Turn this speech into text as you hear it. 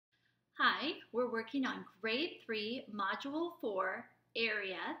Hi, we're working on Grade 3, Module 4,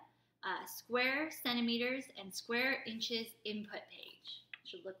 Area, Square Centimeters and Square Inches input page. It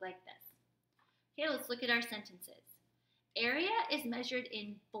should look like this. Okay, let's look at our sentences. Area is measured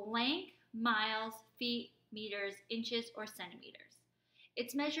in blank miles, feet, meters, inches, or centimeters.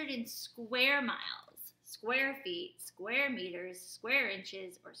 It's measured in square miles, square feet, square meters, square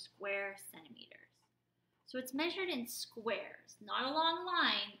inches, or square centimeters. So it's measured in squares, not a long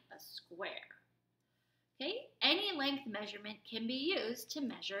line, a square. Okay, any length measurement can be used to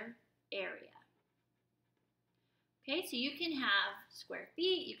measure area. Okay, so you can have square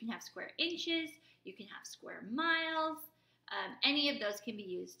feet, you can have square inches, you can have square miles. Any of those can be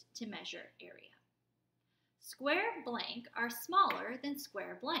used to measure area. Square blank are smaller than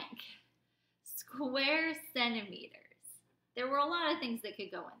square blank. Square centimeters. There were a lot of things that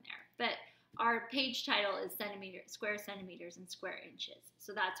could go in there, but our page title is square centimeters and square inches.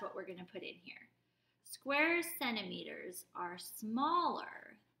 So that's what we're going to put in here. Square centimeters are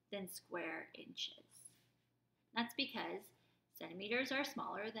smaller than square inches. That's because centimeters are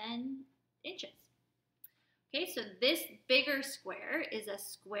smaller than inches. Okay, so this bigger square is a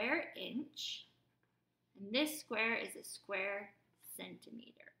square inch, and this square is a square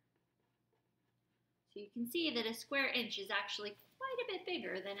centimeter. So you can see that a square inch is actually quite a bit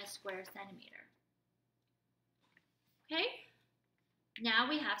bigger than a square centimeter. Okay, now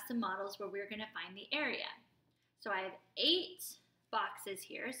we have some models where we're going to find the area. So I have 8 boxes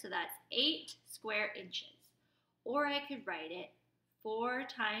here, so that's 8 square inches. Or I could write it 4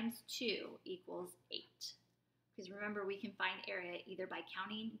 times 2 equals 8. Because remember, we can find area either by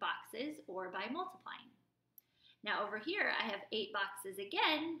counting boxes or by multiplying. Now over here, I have 8 boxes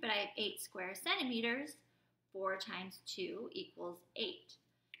again, but I have 8 square centimeters. 4 times 2 equals 8.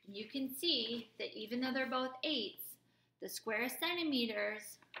 And you can see that even though they're both 8s, the square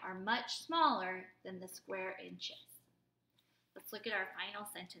centimeters are much smaller than the square inches. Let's look at our final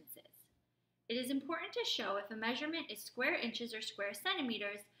sentences. It is important to show if a measurement is square inches or square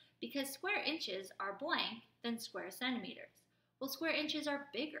centimeters because square inches are blank than square centimeters. Well, square inches are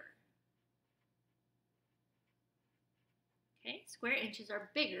bigger. Okay, square inches are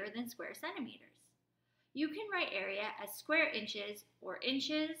bigger than square centimeters. You can write area as square inches or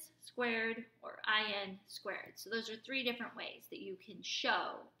inches squared or IN squared. So those are 3 different ways that you can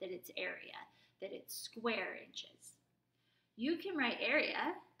show that it's area, that it's square inches. You can write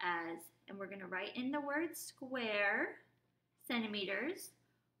area as, and we're going to write in the word square centimeters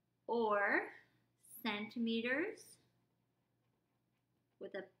or centimeters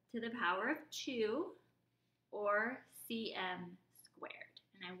with a to the power of 2 or cm squared.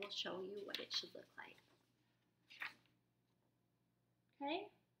 And I will show you what it should look like. Okay?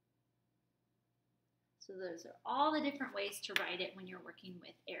 So those are all the different ways to write it when you're working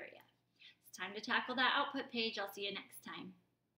with area. It's time to tackle that output page. I'll see you next time.